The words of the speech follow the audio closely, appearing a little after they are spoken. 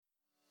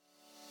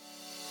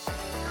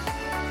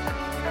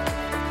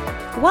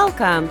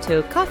Welcome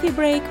to Coffee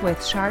Break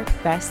with Sharp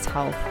Best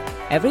Health.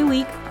 Every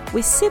week,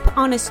 we sip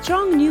on a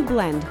strong new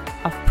blend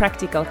of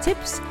practical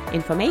tips,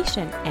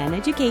 information, and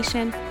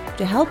education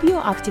to help you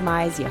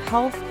optimize your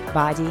health,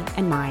 body,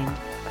 and mind.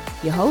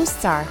 Your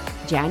hosts are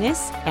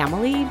Janice,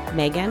 Emily,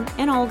 Megan,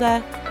 and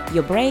Olga.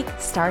 Your break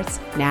starts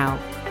now.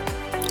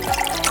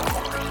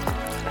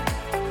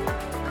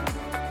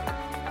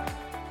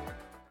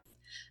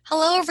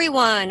 Hello,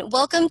 everyone.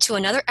 Welcome to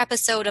another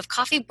episode of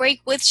Coffee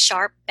Break with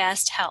Sharp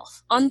Best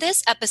Health. On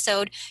this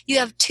episode, you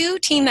have two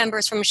team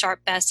members from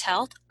Sharp Best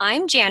Health.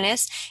 I'm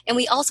Janice, and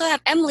we also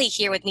have Emily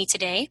here with me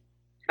today.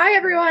 Hi,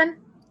 everyone.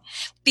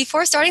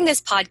 Before starting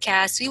this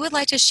podcast, we would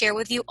like to share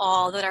with you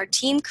all that our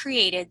team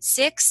created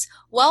 6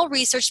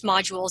 well-researched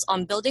modules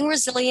on building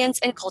resilience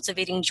and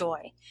cultivating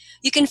joy.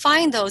 You can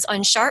find those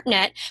on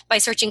SharpNet by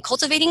searching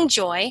Cultivating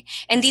Joy,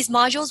 and these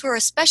modules were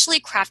especially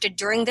crafted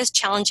during this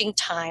challenging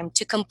time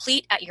to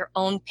complete at your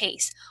own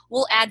pace.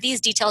 We'll add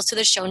these details to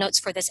the show notes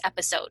for this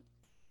episode.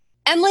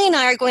 Emily and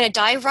I are going to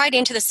dive right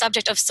into the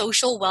subject of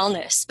social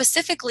wellness,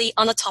 specifically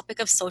on the topic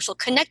of social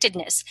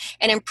connectedness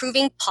and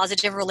improving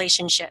positive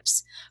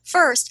relationships.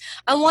 First,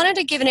 I wanted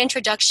to give an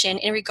introduction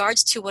in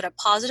regards to what a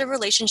positive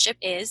relationship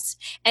is,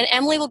 and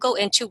Emily will go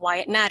into why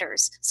it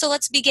matters. So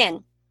let's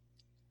begin.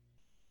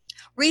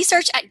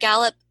 Research at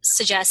Gallup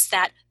suggests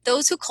that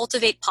those who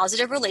cultivate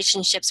positive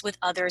relationships with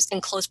others in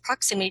close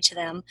proximity to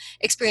them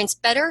experience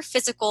better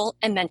physical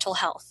and mental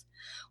health.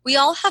 We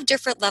all have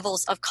different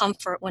levels of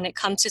comfort when it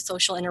comes to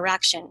social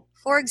interaction.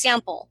 For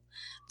example,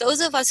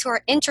 those of us who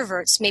are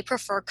introverts may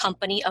prefer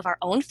company of our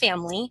own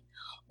family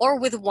or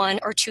with 1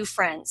 or 2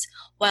 friends,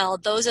 while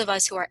those of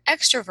us who are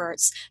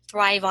extroverts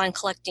thrive on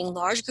collecting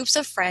large groups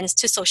of friends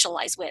to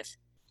socialize with.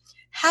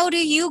 How do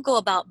you go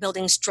about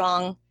building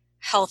strong,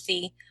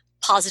 healthy,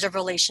 positive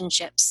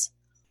relationships?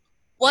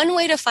 One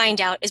way to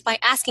find out is by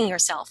asking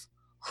yourself,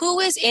 who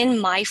is in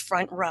my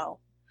front row?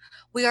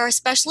 We are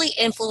especially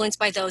influenced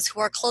by those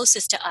who are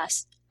closest to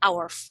us,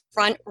 our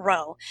front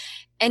row.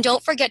 And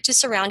don't forget to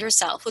surround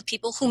yourself with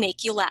people who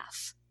make you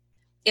laugh.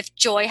 If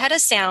joy had a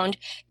sound,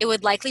 it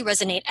would likely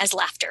resonate as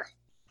laughter.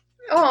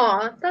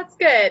 Oh, that's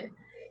good.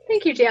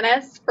 Thank you,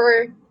 Janice,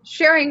 for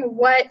sharing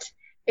what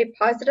a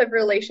positive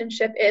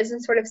relationship is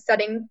and sort of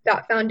setting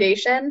that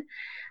foundation.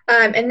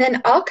 And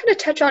then I'll kind of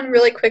touch on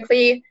really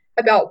quickly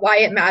about why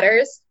it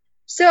matters.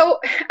 So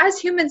as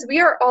humans, we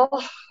are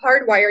all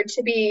hardwired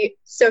to be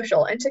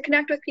social and to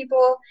connect with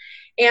people,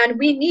 and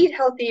we need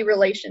healthy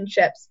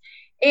relationships.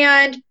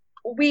 And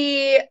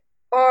we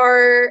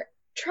are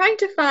trying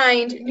to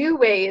find new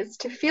ways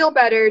to feel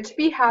better, to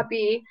be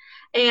happy,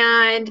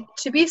 and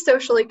to be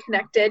socially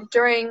connected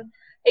during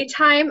a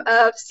time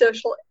of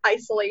social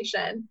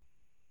isolation.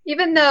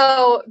 Even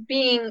though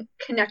being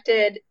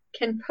connected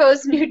can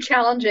pose new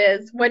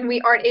challenges when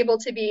we aren't able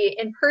to be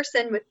in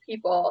person with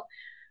people,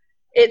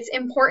 it's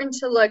important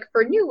to look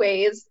for new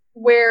ways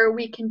where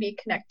we can be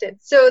connected.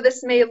 So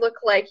this may look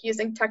like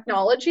using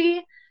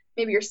technology,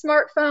 maybe your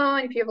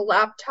smartphone, if you have a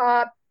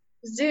laptop,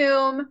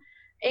 Zoom,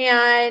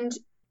 and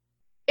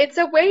it's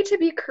a way to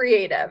be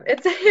creative.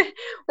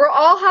 We're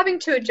all having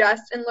to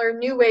adjust and learn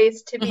new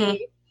ways to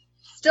be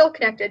still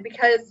connected,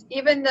 because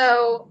even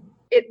though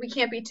we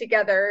can't be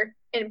together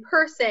in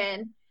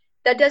person,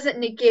 that doesn't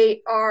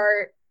negate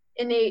our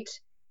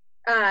innate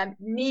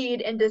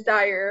need and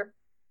desire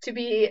to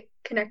be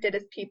connected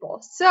as people.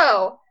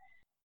 So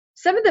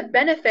some of the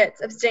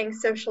benefits of staying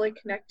socially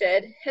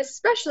connected,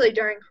 especially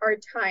during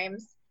hard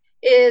times,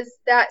 is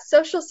that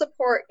social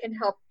support can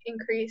help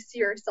increase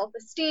your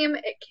self-esteem.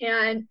 It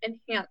can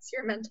enhance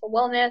your mental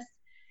wellness.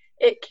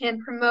 It can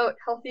promote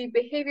healthy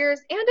behaviors,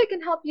 and it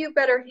can help you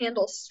better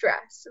handle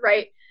stress,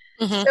 right?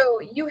 So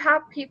you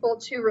have people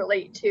to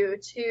relate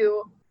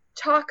to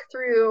talk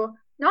through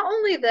not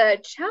only the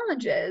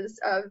challenges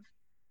of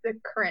the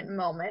current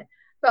moment,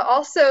 but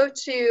also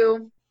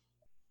to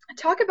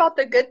talk about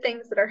the good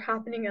things that are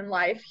happening in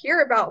life,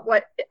 hear about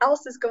what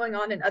else is going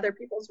on in other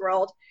people's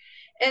world.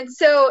 And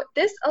so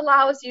this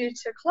allows you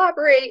to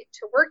collaborate,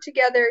 to work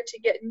together, to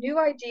get new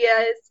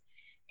ideas.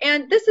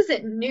 And this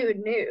isn't new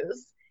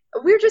news.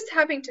 We're just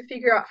having to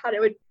figure out how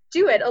to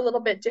do it a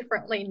little bit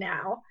differently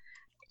now.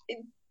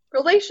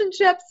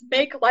 Relationships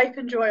make life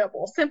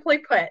enjoyable, simply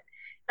put.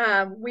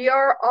 We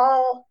are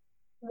all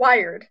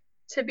wired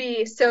to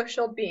be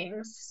social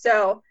beings.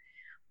 So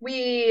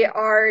we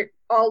are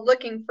all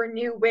looking for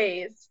new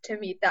ways to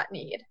meet that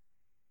need.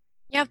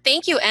 Yeah,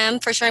 thank you, Em,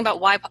 for sharing about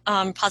why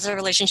positive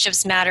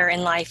relationships matter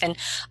in life. And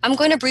I'm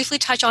going to briefly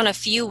touch on a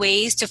few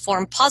ways to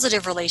form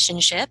positive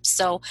relationships.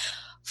 So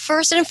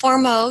first and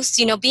foremost,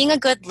 being a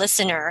good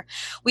listener.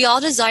 We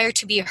all desire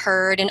to be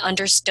heard and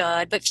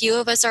understood, but few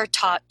of us are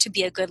taught to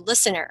be a good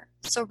listener.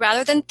 So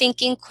rather than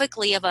thinking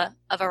quickly of a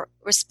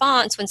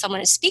response when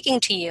someone is speaking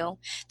to you,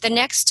 the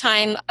next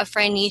time a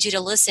friend needs you to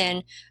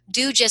listen,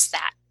 do just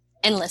that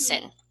and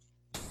listen.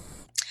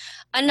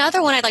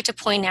 Another one I'd like to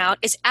point out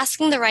is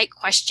asking the right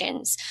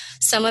questions.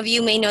 Some of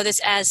you may know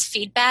this as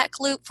feedback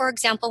loop. For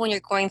example, when you're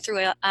going through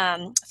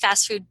a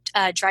fast food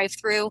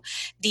drive-through,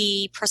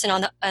 the person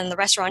on the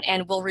restaurant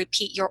end will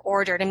repeat your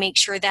order to make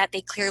sure that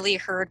they clearly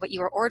heard what you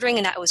were ordering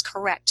and that it was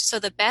correct. So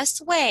the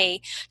best way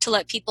to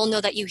let people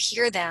know that you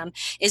hear them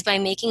is by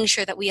making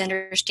sure that we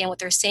understand what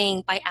they're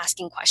saying by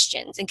asking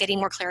questions and getting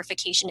more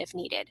clarification if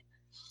needed.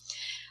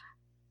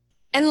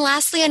 And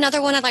lastly,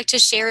 another one I'd like to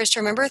share is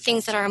to remember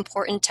things that are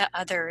important to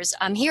others.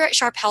 Here at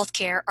Sharp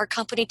Healthcare, our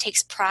company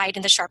takes pride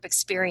in the Sharp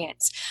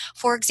experience.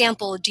 For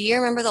example, do you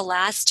remember the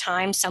last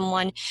time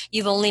someone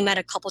you've only met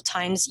a couple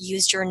times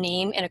used your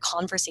name in a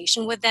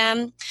conversation with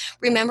them?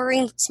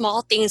 Remembering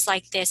small things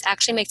like this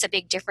actually makes a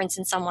big difference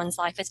in someone's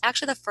life. It's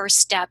actually the first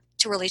step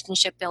to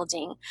relationship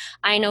building.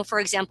 I know, for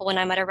example, when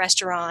I'm at a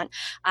restaurant,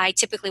 I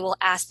typically will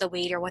ask the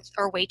waiter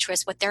or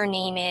waitress what their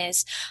name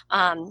is,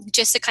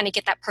 just to kind of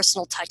get that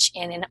personal touch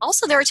in. And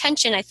also their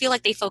attention, I feel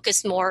like they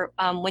focus more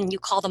when you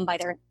call them by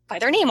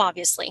their name,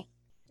 obviously.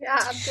 Yeah,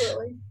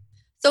 absolutely.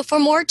 So for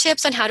more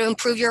tips on how to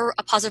improve your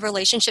positive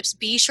relationships,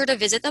 be sure to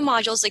visit the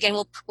modules. Again,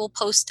 we'll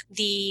post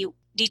the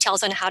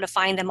details on how to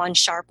find them on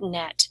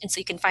SharpNet, and so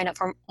you can find out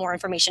more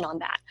information on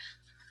that.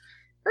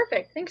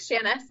 Perfect. Thanks,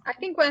 Janice. I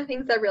think one of the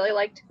things I really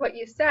liked what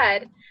you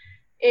said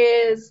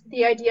is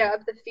the idea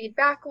of the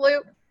feedback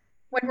loop.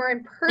 When we're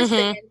in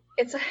person,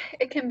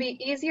 it can be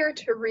easier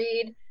to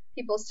read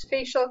people's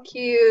facial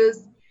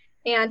cues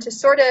and to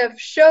sort of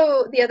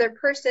show the other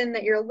person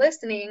that you're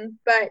listening.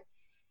 But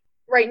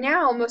right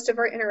now, most of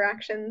our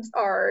interactions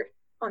are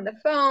on the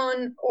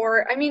phone,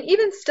 or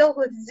even still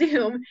with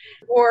Zoom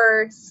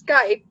or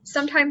Skype,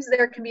 sometimes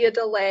there can be a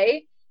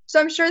delay. So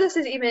I'm sure this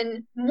is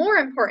even more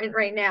important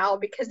right now,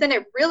 because then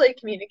it really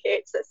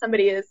communicates that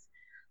somebody is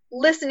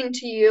listening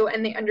to you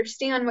and they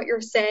understand what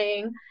you're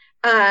saying,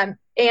 and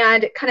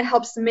it kind of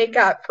helps make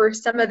up for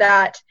some of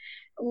that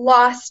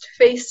lost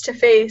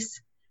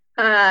face-to-face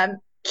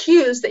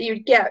cues that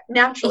you'd get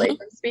naturally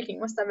from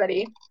speaking with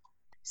somebody.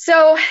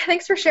 So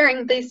thanks for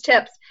sharing these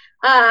tips,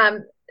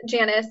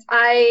 Janice.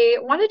 I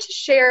wanted to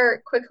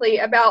share quickly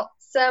about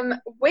some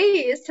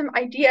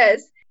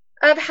ideas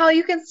of how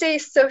you can stay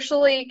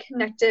socially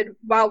connected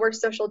while we're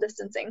social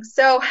distancing.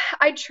 So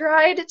I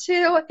tried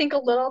to think a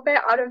little bit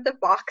out of the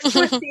box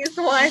with these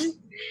ones.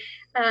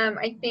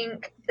 I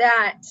think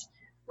that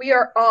we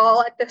are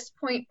all at this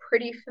point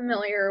pretty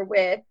familiar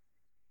with,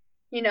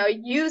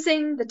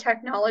 using the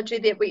technology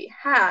that we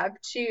have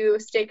to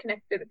stay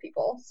connected with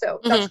people. So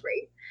that's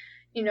great.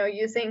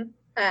 Using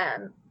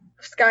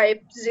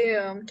Skype,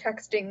 Zoom,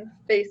 texting,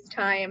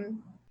 FaceTime,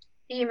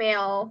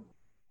 email,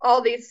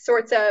 all these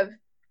sorts of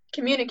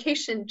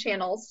communication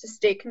channels to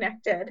stay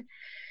connected.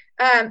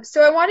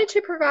 So I wanted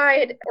to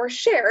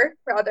share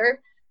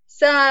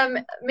some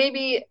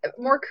maybe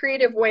more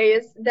creative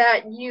ways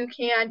that you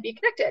can be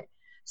connected.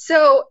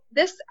 So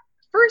this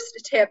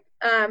first tip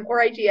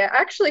or idea I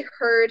actually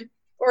heard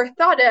or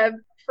thought of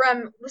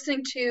from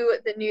listening to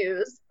the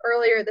news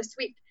earlier this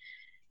week.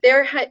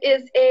 There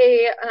is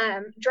a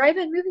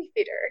drive-in movie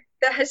theater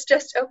that has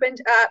just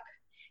opened up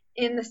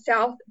in the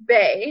South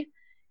Bay.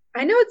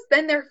 I know it's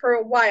been there for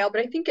a while,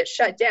 but I think it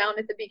shut down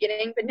at the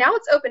beginning. But now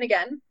it's open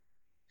again,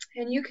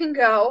 and you can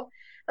go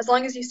as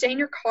long as you stay in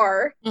your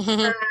car.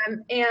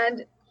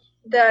 And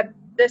the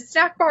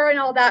snack bar and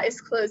all that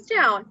is closed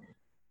down.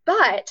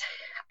 But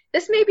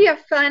this may be a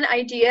fun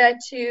idea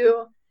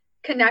to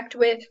connect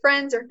with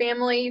friends or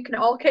family. You can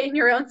all get in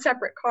your own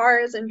separate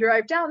cars and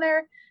drive down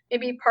there.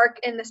 Maybe park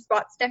in the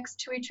spots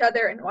next to each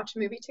other and watch a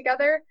movie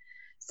together.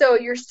 So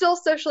you're still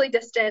socially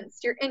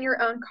distanced, you're in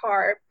your own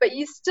car, but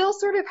you still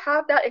sort of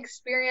have that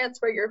experience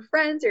where your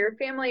friends or your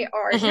family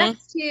are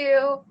next to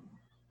you.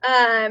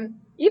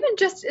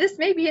 This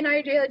may be an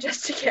idea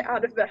just to get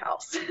out of the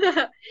house.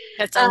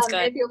 That sounds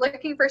good. If you're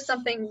looking for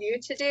something new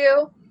to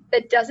do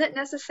that doesn't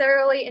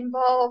necessarily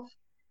involve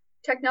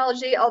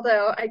technology,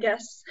 although I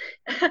guess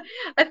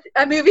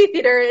a movie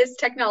theater is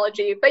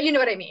technology, but you know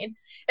what I mean.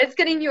 It's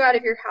getting you out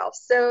of your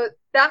house. So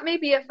that may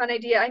be a fun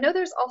idea. I know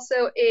there's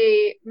also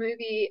a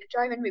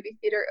drive-in movie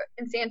theater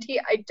in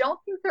Santee. I don't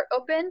think they're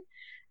open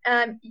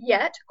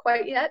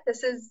quite yet.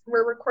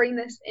 We're recording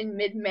this in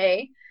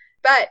mid-May,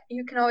 but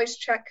you can always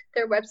check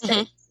their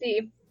website to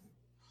see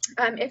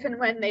if and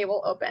when they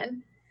will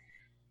open.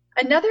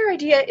 Another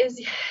idea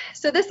is,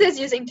 so this is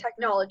using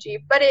technology,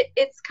 but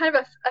it's kind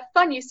of a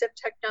fun use of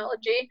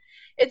technology.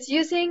 It's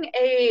using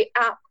a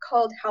app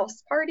called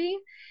House Party.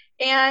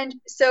 And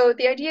so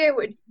the idea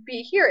would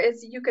be here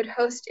is you could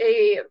host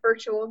a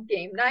virtual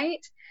game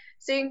night.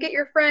 So you can get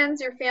your friends,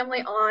 your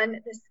family on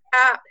this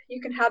app. You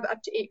can have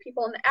up to 8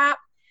 people in the app,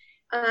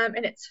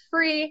 and it's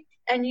free.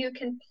 And you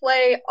can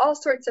play all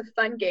sorts of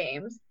fun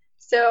games.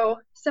 So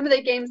some of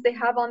the games they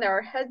have on there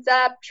are Heads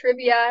Up,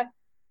 Trivia,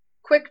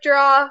 Quick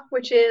Draw,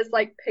 which is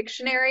like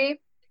Pictionary.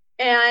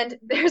 And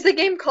there's a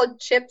game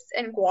called Chips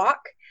and Guac.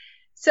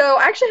 So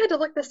I actually had to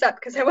look this up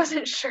because I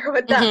wasn't sure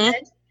what that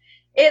meant.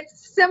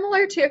 It's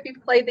similar to if you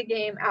play the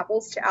game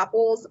Apples to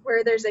Apples,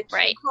 where there's a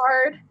cue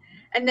card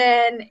And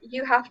then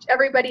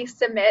everybody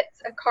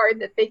submits a card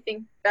that they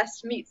think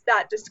best meets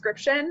that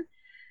description.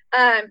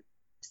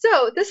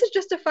 So this is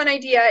just a fun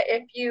idea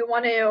if you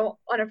want to,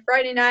 on a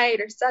Friday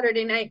night or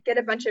Saturday night, get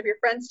a bunch of your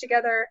friends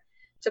together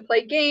to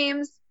play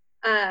games.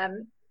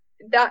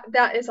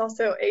 That is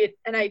also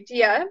an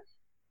idea.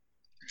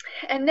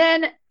 And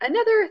then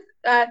another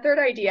third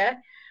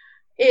idea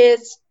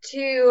is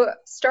to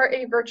start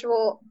a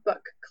virtual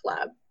book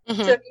club.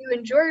 Mm-hmm. So if you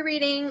enjoy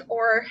reading,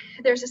 or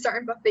there's a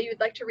certain book that you would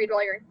like to read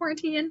while you're in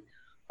quarantine,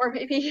 or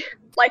maybe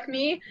like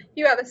me,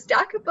 you have a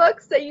stack of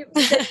books that you've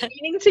been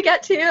meaning to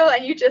get to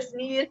and you just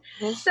need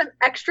some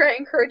extra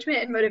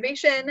encouragement and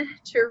motivation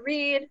to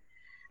read,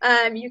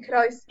 you could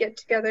always get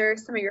together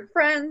some of your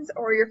friends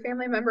or your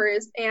family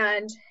members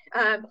and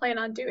plan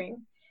on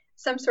doing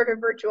some sort of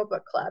virtual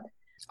book club.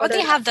 Or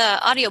they have the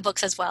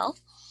audiobooks as well.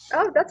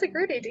 Oh, that's a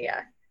great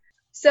idea.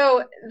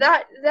 So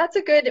that's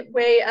a good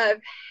way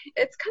of,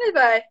 it's kind of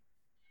a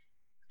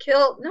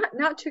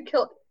not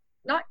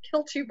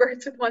kill two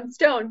birds with one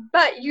stone,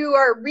 but you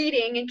are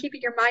reading and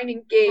keeping your mind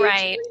engaged.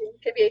 Right. Reading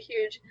can be a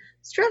huge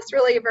stress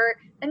reliever,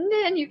 and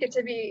then you get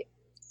to be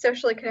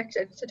socially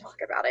connected to talk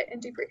about it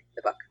and debrief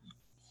the book.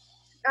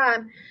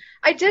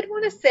 I did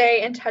want to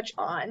say and touch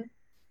on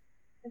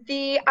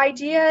the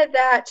idea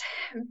that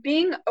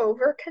being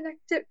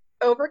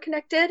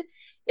overconnected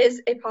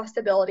is a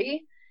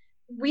possibility.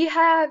 We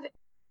have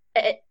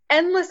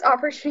endless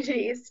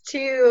opportunities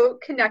to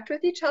connect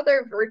with each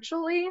other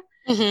virtually,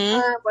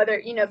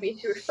 whether, be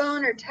through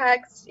phone or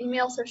text,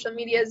 email, social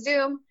media,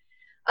 Zoom.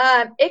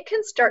 It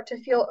can start to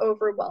feel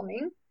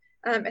overwhelming,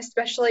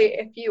 especially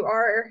if you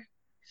are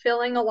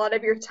filling a lot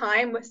of your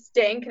time with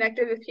staying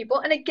connected with people.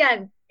 And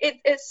again,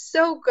 it's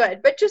so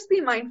good, but just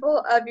be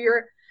mindful of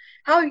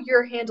how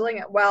you're handling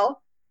it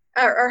well,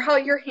 or how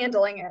you're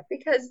handling it,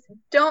 because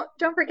don't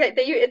forget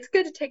that it's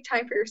good to take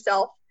time for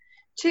yourself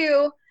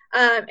too,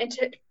 and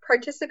to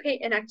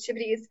participate in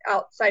activities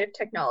outside of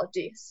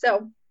technology.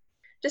 So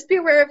just be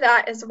aware of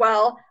that as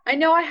well. I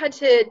know I had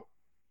to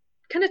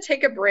kind of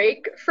take a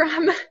break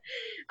from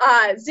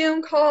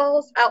Zoom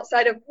calls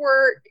outside of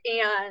work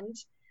and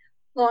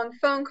long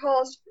phone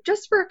calls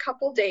just for a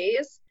couple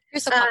days. You're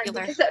so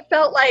popular. Because it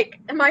felt like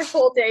my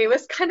whole day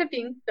was kind of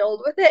being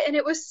filled with it, and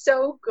it was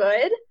so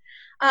good.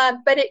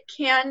 But it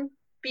can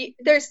be,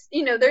 there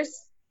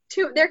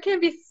can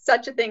be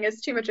such a thing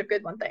as too much of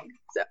good one thing.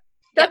 So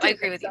I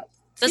agree with you.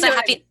 There's a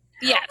happy,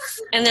 yes,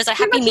 and there's a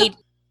happy need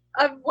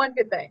of one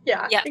good thing.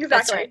 Yeah, exactly.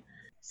 That's right.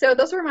 So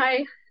those were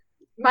my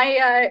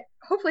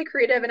hopefully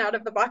creative and out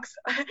of the box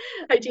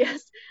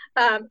ideas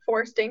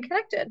for staying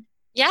connected.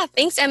 Yeah,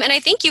 thanks, Em. And I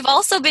think you've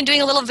also been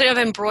doing a little bit of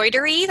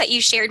embroidery that you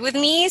shared with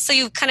me. So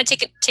you've kind of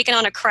taken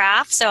on a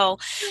craft. So,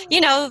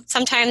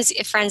 sometimes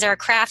if friends are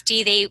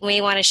crafty, they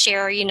may want to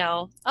share,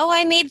 oh,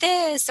 I made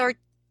this, or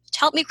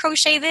help me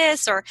crochet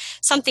this, or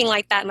something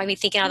like that. Might be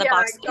thinking out of the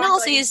box. Exactly. And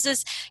also use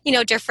this,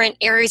 different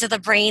areas of the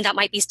brain that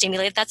might be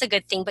stimulated. That's a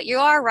good thing. But you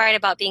are right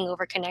about being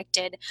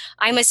overconnected.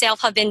 I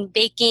myself have been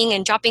baking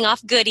and dropping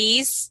off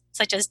goodies,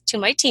 such as to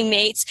my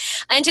teammates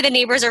and to the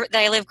neighbors that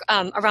I live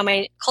around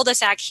my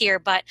cul-de-sac here.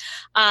 But,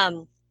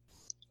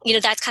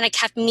 that's kind of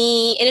kept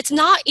me, and it's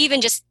not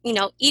even just,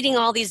 eating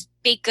all these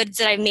baked goods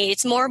that I've made.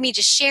 It's more me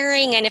just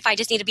sharing. And if I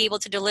just need to be able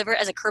to deliver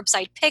as a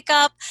curbside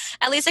pickup,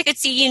 at least I could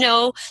see,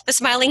 the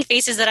smiling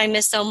faces that I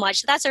miss so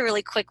much. That's a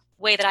really quick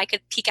way that I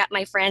could peek at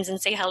my friends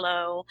and say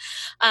hello.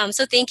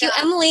 So thank you,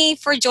 Emily,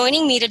 for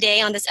joining me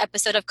today on this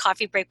episode of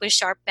Coffee Break with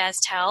Sharp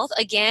Best Health.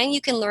 Again,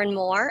 you can learn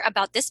more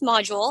about this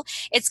module.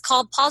 It's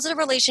called Positive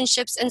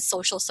Relationships and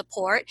Social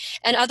Support,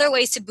 and other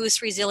ways to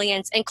boost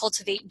resilience and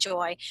cultivate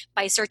joy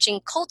by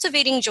searching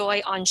Cultivating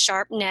Joy on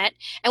SharpNet.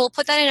 And we'll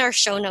put that in our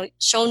show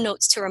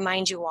notes to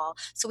remind you all.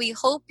 So we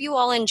hope you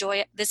all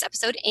enjoy this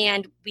episode,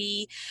 and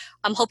we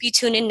hope you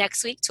tune in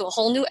next week to a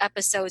whole new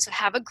episode. So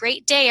have a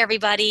great day,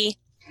 everybody.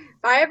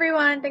 Bye,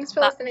 everyone. Thanks for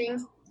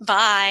listening.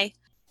 Bye.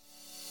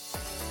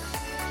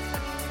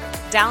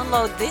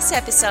 Download this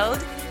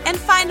episode and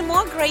find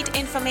more great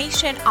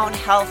information on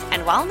health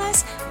and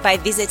wellness by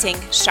visiting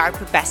Sharp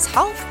Best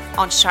Health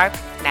on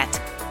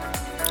SharpNet.